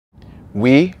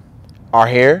We are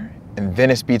here in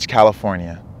Venice Beach,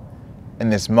 California. In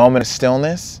this moment of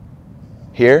stillness,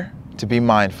 here to be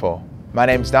mindful. My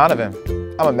name's Donovan.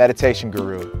 I'm a meditation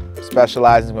guru,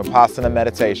 specializing in Vipassana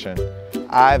meditation.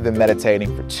 I've been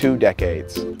meditating for 2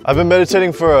 decades. I've been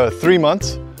meditating for 3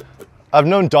 months. I've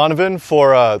known Donovan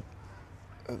for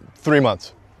 3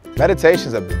 months. Meditation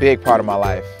is a big part of my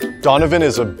life. Donovan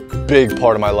is a big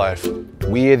part of my life.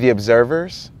 We are the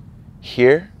observers,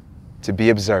 here to be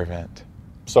observant.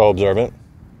 So observant.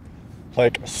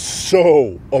 Like,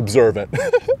 so observant.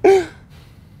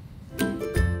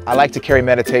 I like to carry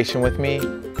meditation with me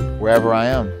wherever I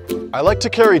am. I like to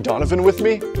carry Donovan with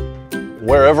me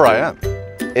wherever I am.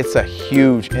 It's a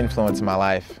huge influence in my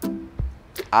life.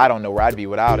 I don't know where I'd be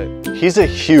without it. He's a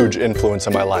huge influence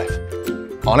in my life.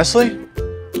 Honestly,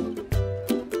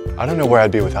 I don't know where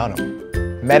I'd be without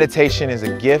him. Meditation is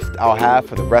a gift I'll have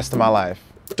for the rest of my life.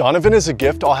 Donovan is a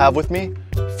gift I'll have with me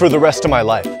for the rest of my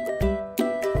life.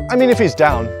 I mean, if he's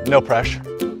down, no pressure.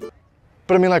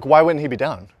 But I mean, like, why wouldn't he be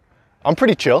down? I'm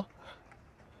pretty chill,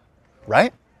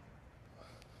 right?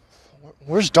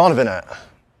 Where's Donovan at?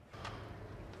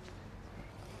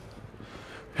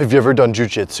 Have you ever done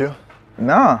jujitsu?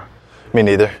 Nah. Me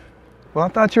neither. Well, I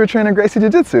thought you were training Gracie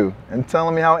Jiu-Jitsu and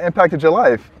telling me how it impacted your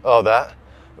life. Oh, that?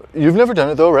 You've never done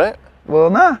it though, right? Well,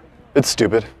 nah. It's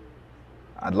stupid.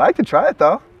 I'd like to try it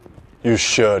though. You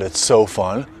should, it's so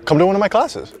fun. Come to one of my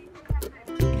classes.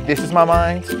 This is my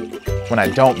mind when I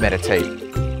don't meditate.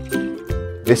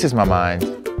 This is my mind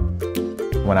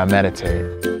when I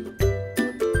meditate.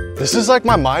 This is like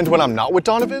my mind when I'm not with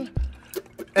Donovan,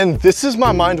 and this is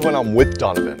my mind when I'm with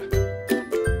Donovan.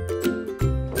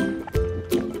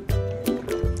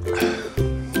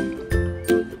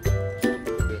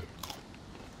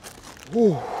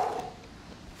 Ooh.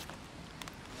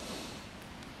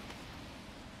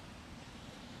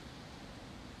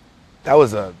 That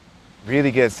was a really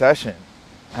good session.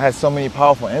 I had so many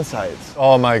powerful insights.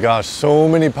 Oh my gosh, so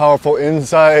many powerful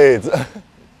insights.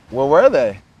 What were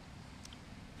they?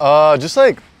 Just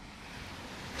like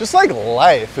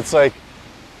life. It's like,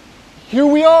 here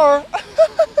we are.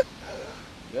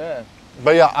 Yeah.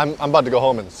 But yeah, I'm about to go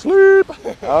home and sleep.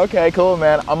 Okay, cool,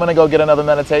 man. I'm gonna go get another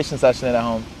meditation session in at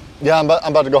home. Yeah, I'm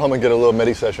about to go home and get a little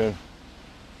medi session.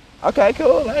 Okay,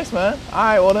 cool, nice, man. All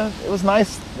right, well then, it was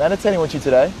nice meditating with you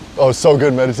today. Oh, it's so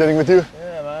good meditating with you.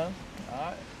 Yeah, man. All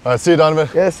right. All right, see you, Donovan.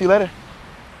 Yeah, see you later.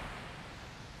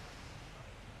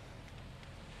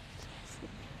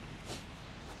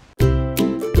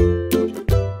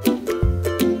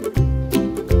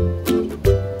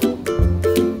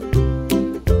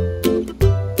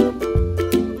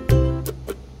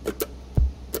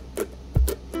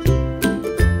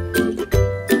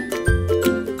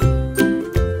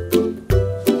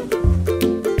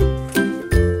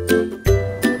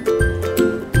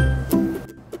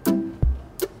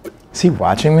 Is he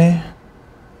watching me?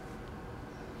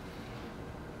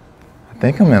 I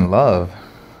think I'm in love.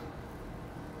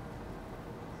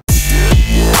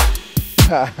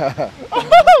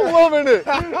 I'm loving it.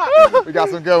 We got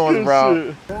some good ones,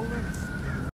 bro.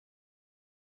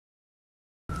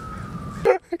 That's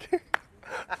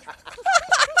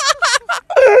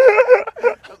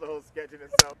a whole sketch in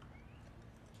itself.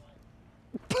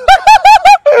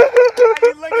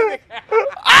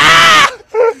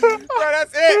 Bro,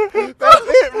 that's it. That's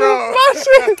it, bro.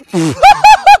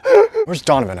 Where's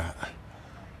Donovan at?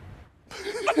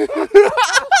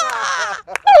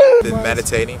 Been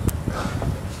meditating.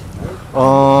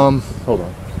 Hold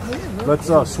on. Let's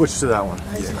switch to that one.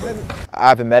 Yeah.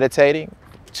 I've been meditating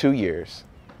 2 years.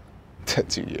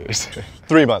 2 years.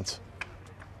 3 months.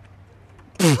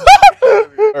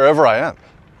 Wherever I am.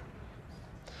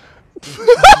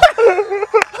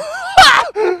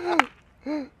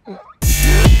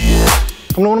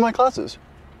 Come to one of my classes.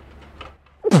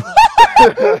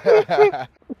 I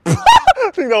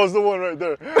think that was the one right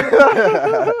there.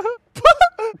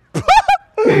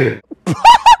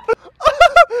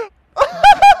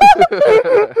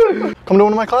 Come to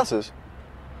one of my classes.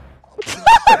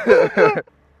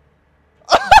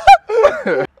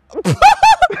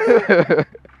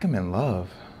 I'm in love.